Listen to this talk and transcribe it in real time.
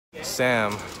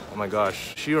Sam, oh my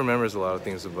gosh, she remembers a lot of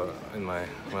things about in my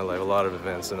life, a lot of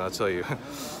events, and I'll tell you,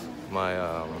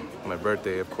 my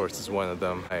birthday, of course, is one of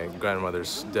them. My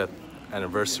grandmother's death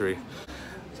anniversary.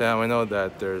 Sam, I know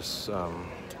that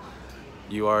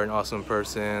you are an awesome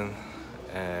person,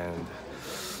 and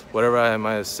whatever I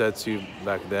might have said to you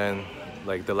back then,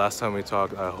 like the last time we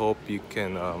talked, I hope you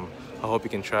can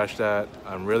trash that.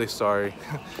 I'm really sorry.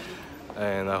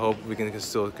 And I hope we can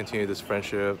still continue this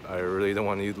friendship. I really don't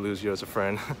want you to lose you as a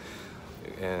friend.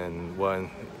 And one,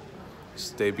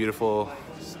 stay beautiful,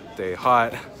 stay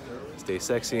hot, stay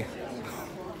sexy.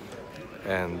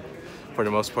 And for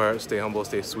the most part, stay humble,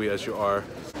 stay sweet as you are.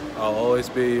 I'll always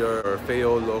be your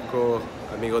feo loco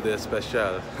amigo de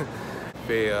especial.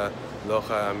 Fea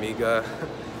loca amiga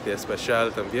de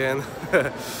especial también.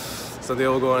 Someday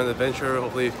we'll go on an adventure.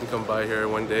 Hopefully you can come by here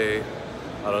one day.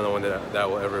 I don't know when that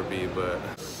will ever be, but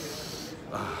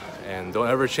and don't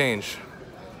ever change.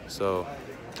 So,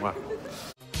 wow.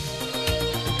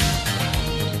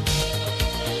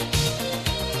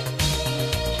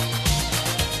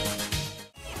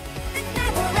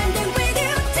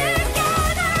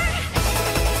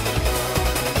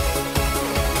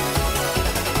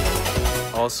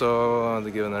 Also, I want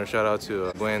to give another shout out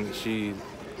to Gwen. She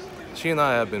and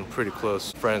I have been pretty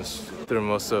close friends through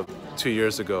most of 2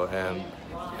 years ago, and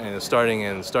starting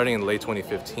in late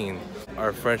 2015,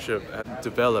 our friendship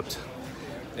developed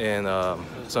in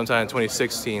sometime in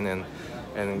 2016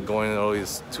 and going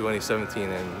always to 2017.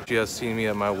 And she has seen me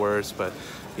at my worst, but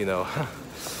you know,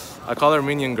 I call her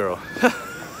Minion Girl.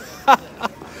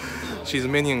 She's a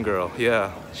Minion Girl.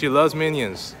 Yeah, she loves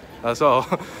Minions. That's all.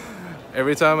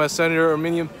 Every time I send her a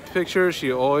Minion picture,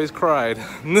 she always cried.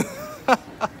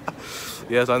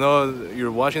 Yes, I know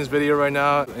you're watching this video right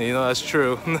now, and you know that's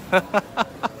true.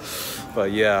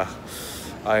 But yeah,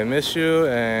 I miss you,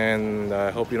 and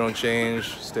I hope you don't change.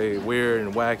 Stay weird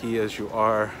and wacky as you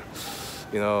are,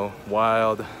 you know,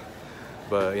 wild.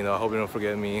 But you know, I hope you don't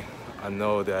forget me. I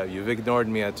know that you've ignored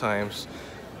me at times,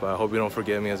 but I hope you don't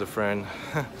forget me as a friend.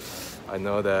 I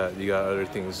know that you got other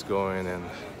things going, and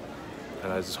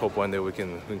I just hope one day we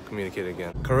can communicate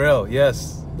again. Karylle,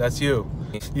 yes, that's you.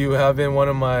 You have been one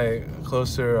of my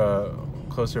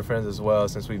closer friends as well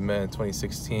since we met in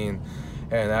 2016.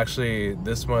 And actually,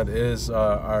 this month is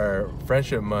our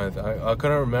friendship month. I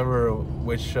couldn't remember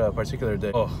which particular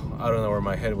day. Oh, I don't know where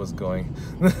my head was going.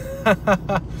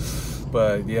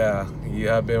 But yeah, you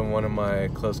have been one of my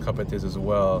close competitors as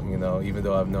well. You know, even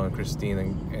though I've known Christine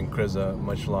and Krista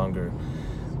much longer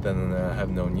than I have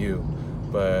known you.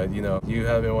 But you know, you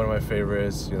have been one of my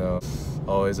favorites. You know,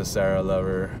 always a Sarah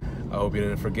lover. I hope you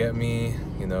didn't forget me.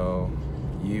 You know,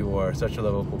 you are such a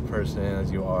lovable person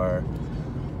as you are.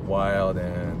 Wild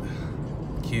and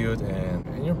cute,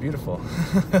 and you're beautiful.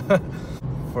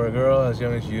 For a girl as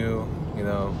young as you, you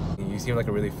know, you seem like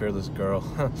a really fearless girl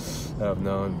that I've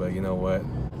known. But you know what,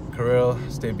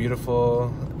 Karylle, stay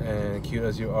beautiful and cute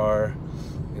as you are.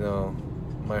 You know,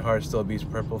 my heart still beats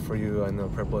purple for you. I know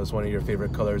purple is one of your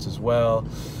favorite colors as well,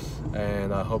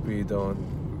 and I hope you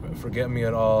don't forget me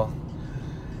at all.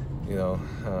 You know,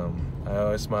 I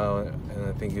always smile and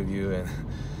I think of you, and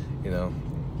you know,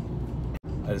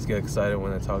 I just get excited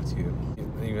when I talk to you.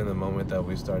 Even the moment that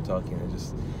we start talking, I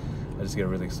just get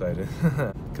really excited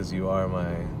because you are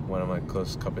one of my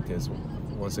close competitors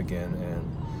once again.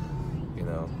 And you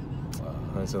know,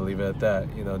 I'm just gonna leave it at that.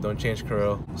 You know, don't change,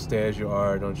 Karylle. Stay as you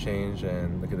are. Don't change.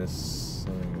 And look at this.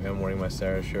 I'm wearing my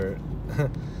Sarah shirt,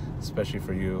 especially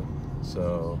for you.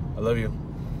 So I love you.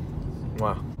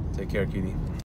 Mwah. Take care, cutie.